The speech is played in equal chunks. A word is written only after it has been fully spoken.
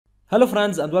Hello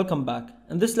friends and welcome back.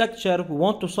 In this lecture we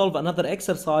want to solve another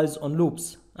exercise on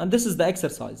loops, and this is the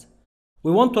exercise.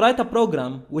 We want to write a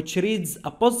program which reads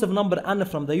a positive number n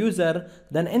from the user,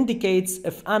 then indicates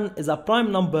if n is a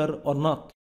prime number or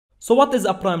not. So what is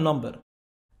a prime number?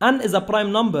 N is a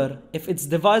prime number if its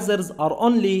divisors are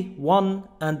only 1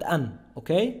 and n,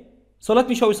 okay? So let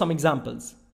me show you some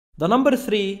examples. The number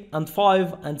 3 and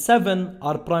 5 and 7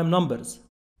 are prime numbers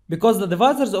because the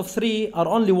divisors of 3 are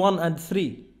only 1 and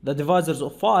 3. The divisors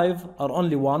of 5 are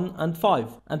only 1 and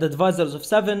 5, and the divisors of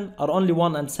 7 are only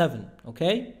 1 and 7,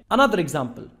 okay? Another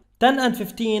example, 10 and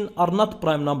 15 are not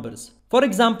prime numbers. For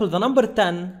example, the number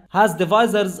 10 has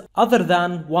divisors other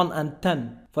than 1 and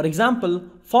 10. For example,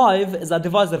 5 is a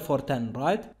divisor for 10,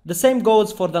 right? The same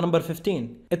goes for the number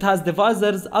 15. It has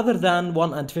divisors other than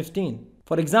 1 and 15.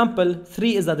 For example,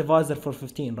 3 is a divisor for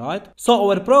 15, right? So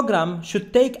our program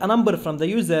should take a number from the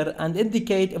user and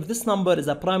indicate if this number is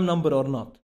a prime number or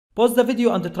not. Pause the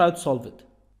video and try to solve it.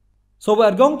 So we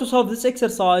are going to solve this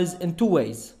exercise in two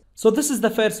ways. So this is the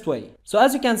first way. So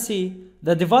as you can see,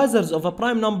 the divisors of a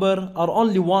prime number are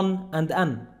only 1 and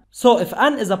n. So if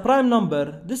n is a prime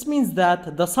number, this means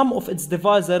that the sum of its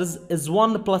divisors is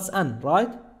 1 plus n,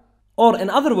 right? Or in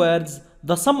other words,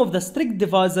 the sum of the strict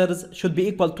divisors should be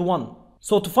equal to 1.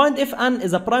 So to find if n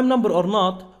is a prime number or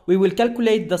not, we will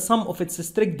calculate the sum of its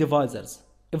strict divisors.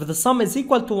 If the sum is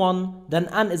equal to 1, then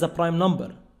n is a prime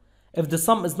number. If the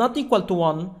sum is not equal to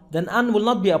 1, then n will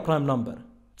not be a prime number.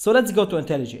 So let's go to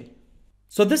IntelliJ.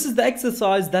 So this is the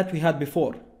exercise that we had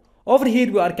before. Over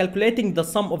here we are calculating the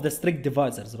sum of the strict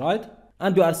divisors, right?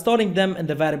 And we are storing them in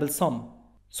the variable sum.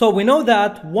 So we know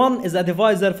that 1 is a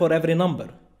divisor for every number.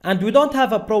 And we don't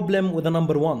have a problem with the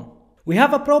number 1. We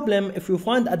have a problem if we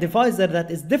find a divisor that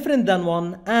is different than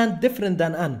 1 and different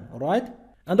than n, alright?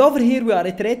 And over here we are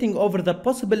iterating over the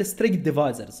possible strict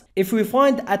divisors. If we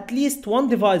find at least one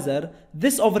divisor,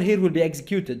 this over here will be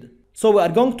executed. So we are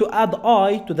going to add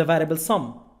I to the variable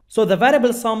sum. So the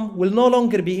variable sum will no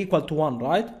longer be equal to 1,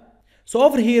 right? So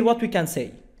over here what we can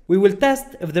say, we will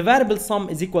test if the variable sum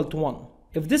is equal to 1.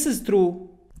 If this is true,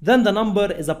 then the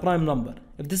number is a prime number.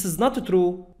 If this is not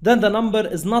true, then the number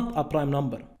is not a prime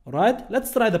number. Alright,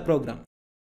 let's try the program.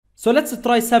 So let's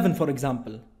try 7 for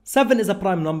example. 7 is a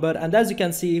prime number, and as you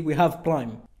can see we have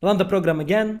prime. Run the program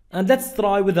again and let's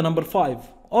try with the number 5.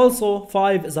 Also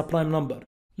 5 is a prime number.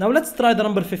 Now let's try the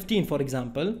number 15 for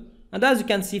example, and as you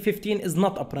can see 15 is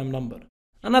not a prime number.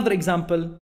 Another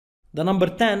example, the number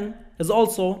 10 is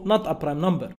also not a prime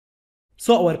number.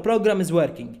 So our program is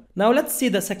working. Now let's see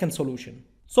the second solution.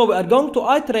 So we are going to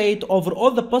iterate over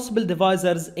all the possible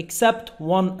divisors except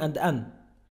 1 and n.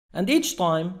 And each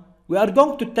time we are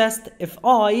going to test if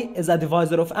I is a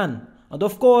divisor of n. And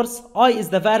of course, I is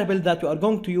the variable that we are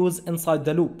going to use inside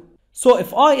the loop. So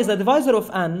if I is a divisor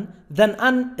of n, then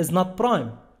n is not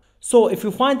prime. So if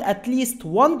you find at least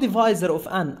one divisor of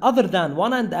n other than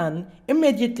 1 and n,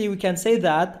 immediately we can say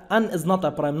that n is not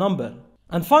a prime number.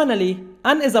 And finally,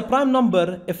 n is a prime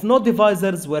number if no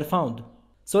divisors were found.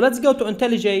 So let's go to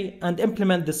IntelliJ and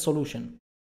implement this solution.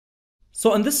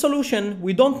 So in this solution,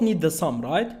 we don't need the sum,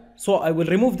 right? So I will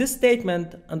remove this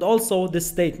statement and also this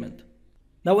statement.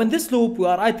 Now in this loop, we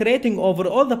are iterating over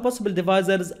all the possible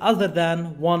divisors other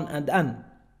than 1 and n.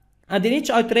 And in each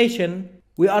iteration,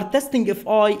 we are testing if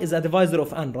I is a divisor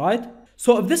of n, right?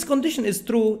 So if this condition is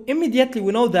true, immediately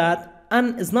we know that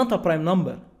n is not a prime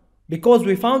number because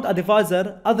we found a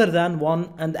divisor other than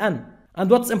 1 and n. And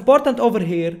what's important over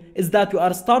here is that we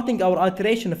are starting our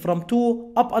iteration from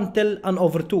 2 up until n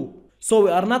over 2. So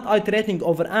we are not iterating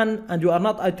over n and we are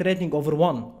not iterating over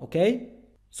 1, okay?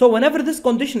 So whenever this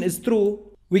condition is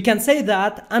true, we can say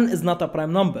that n is not a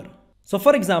prime number. So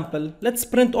for example, let's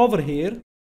print over here,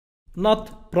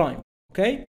 not prime,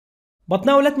 okay? But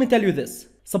now let me tell you this.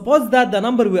 Suppose that the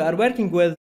number we are working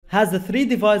with has the 3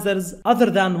 divisors other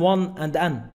than 1 and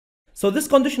n. So this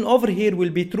condition over here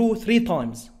will be true 3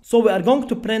 times. So we are going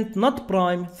to print not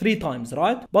prime 3 times,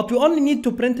 right? But we only need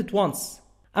to print it once.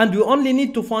 And we only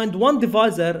need to find one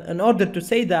divisor in order to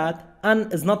say that n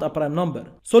is not a prime number.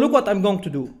 So look what I'm going to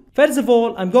do. First of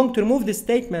all, I'm going to remove this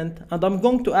statement and I'm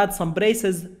going to add some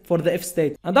braces for the if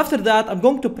statement. And after that, I'm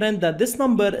going to print that this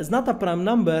number is not a prime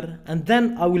number, and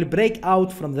then I will break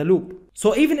out from the loop.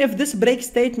 So even if this break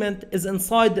statement is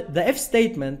inside the if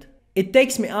statement, it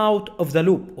takes me out of the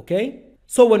loop, okay?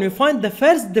 So when we find the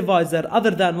first divisor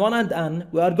other than 1 and n,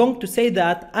 we are going to say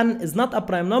that n is not a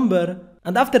prime number,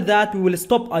 and after that we will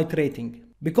stop iterating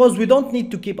because we don't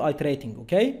need to keep iterating,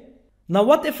 okay? Now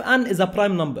what if n is a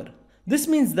prime number? This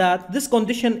means that this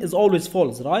condition is always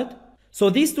false, right? So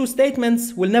these two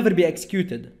statements will never be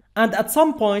executed. And at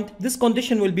some point this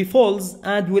condition will be false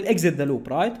and we'll exit the loop,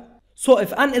 right? So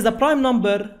if n is a prime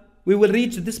number, we will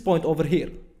reach this point over here.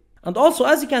 And also,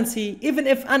 as you can see, even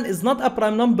if n is not a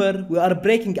prime number, we are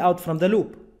breaking out from the loop.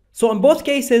 So in both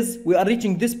cases, we are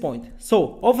reaching this point.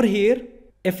 So over here,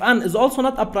 if n is also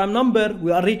not a prime number,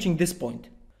 we are reaching this point.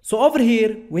 So over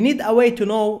here, we need a way to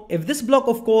know if this block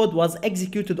of code was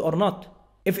executed or not.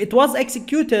 If it was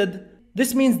executed,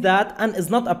 this means that n is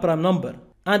not a prime number.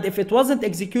 And if it wasn't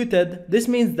executed, this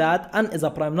means that n is a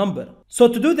prime number. So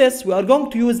to do this, we are going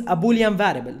to use a boolean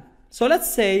variable. So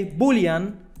let's say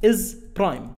boolean is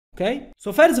prime. Okay,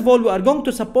 so first of all, we are going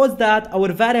to suppose that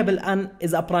our variable n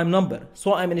is a prime number.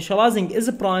 So I'm initializing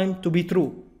is prime to be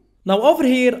true. Now over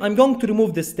here, I'm going to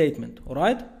remove this statement,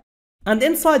 alright? And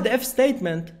inside the if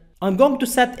statement, I'm going to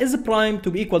set is prime to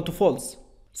be equal to false.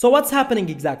 So what's happening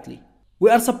exactly?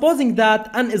 We are supposing that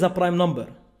n is a prime number.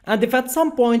 And if at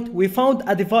some point we found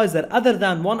a divisor other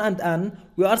than 1 and n,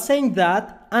 we are saying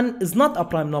that n is not a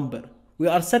prime number. We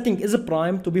are setting is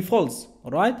prime to be false,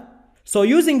 alright? So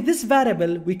using this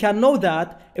variable, we can know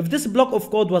that if this block of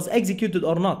code was executed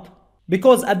or not.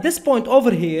 Because at this point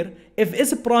over here, if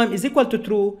is prime is equal to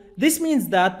true, this means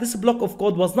that this block of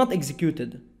code was not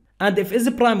executed. And if is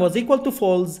prime was equal to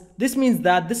false, this means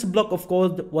that this block of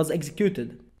code was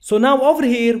executed. So now over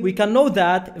here, we can know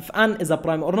that if n is a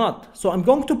prime or not. So I'm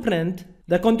going to print,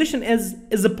 the condition is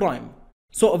prime.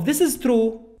 So if this is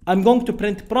true, I'm going to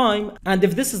print prime, and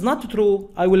if this is not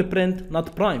true, I will print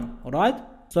not prime, alright?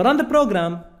 So run the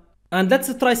program, and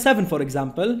let's try 7 for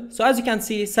example. So as you can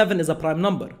see, 7 is a prime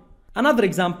number. Another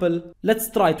example, let's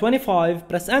try 25,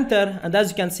 press enter, and as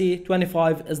you can see,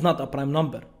 25 is not a prime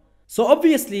number. So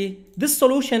obviously, this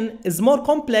solution is more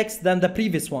complex than the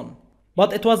previous one.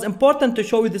 But it was important to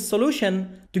show you this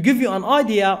solution to give you an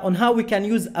idea on how we can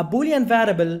use a boolean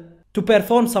variable to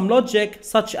perform some logic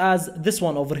such as this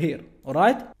one over here,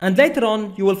 alright? And later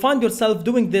on, you will find yourself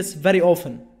doing this very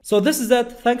often. So this is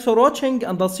it. Thanks for watching,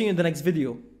 and I'll see you in the next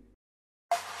video.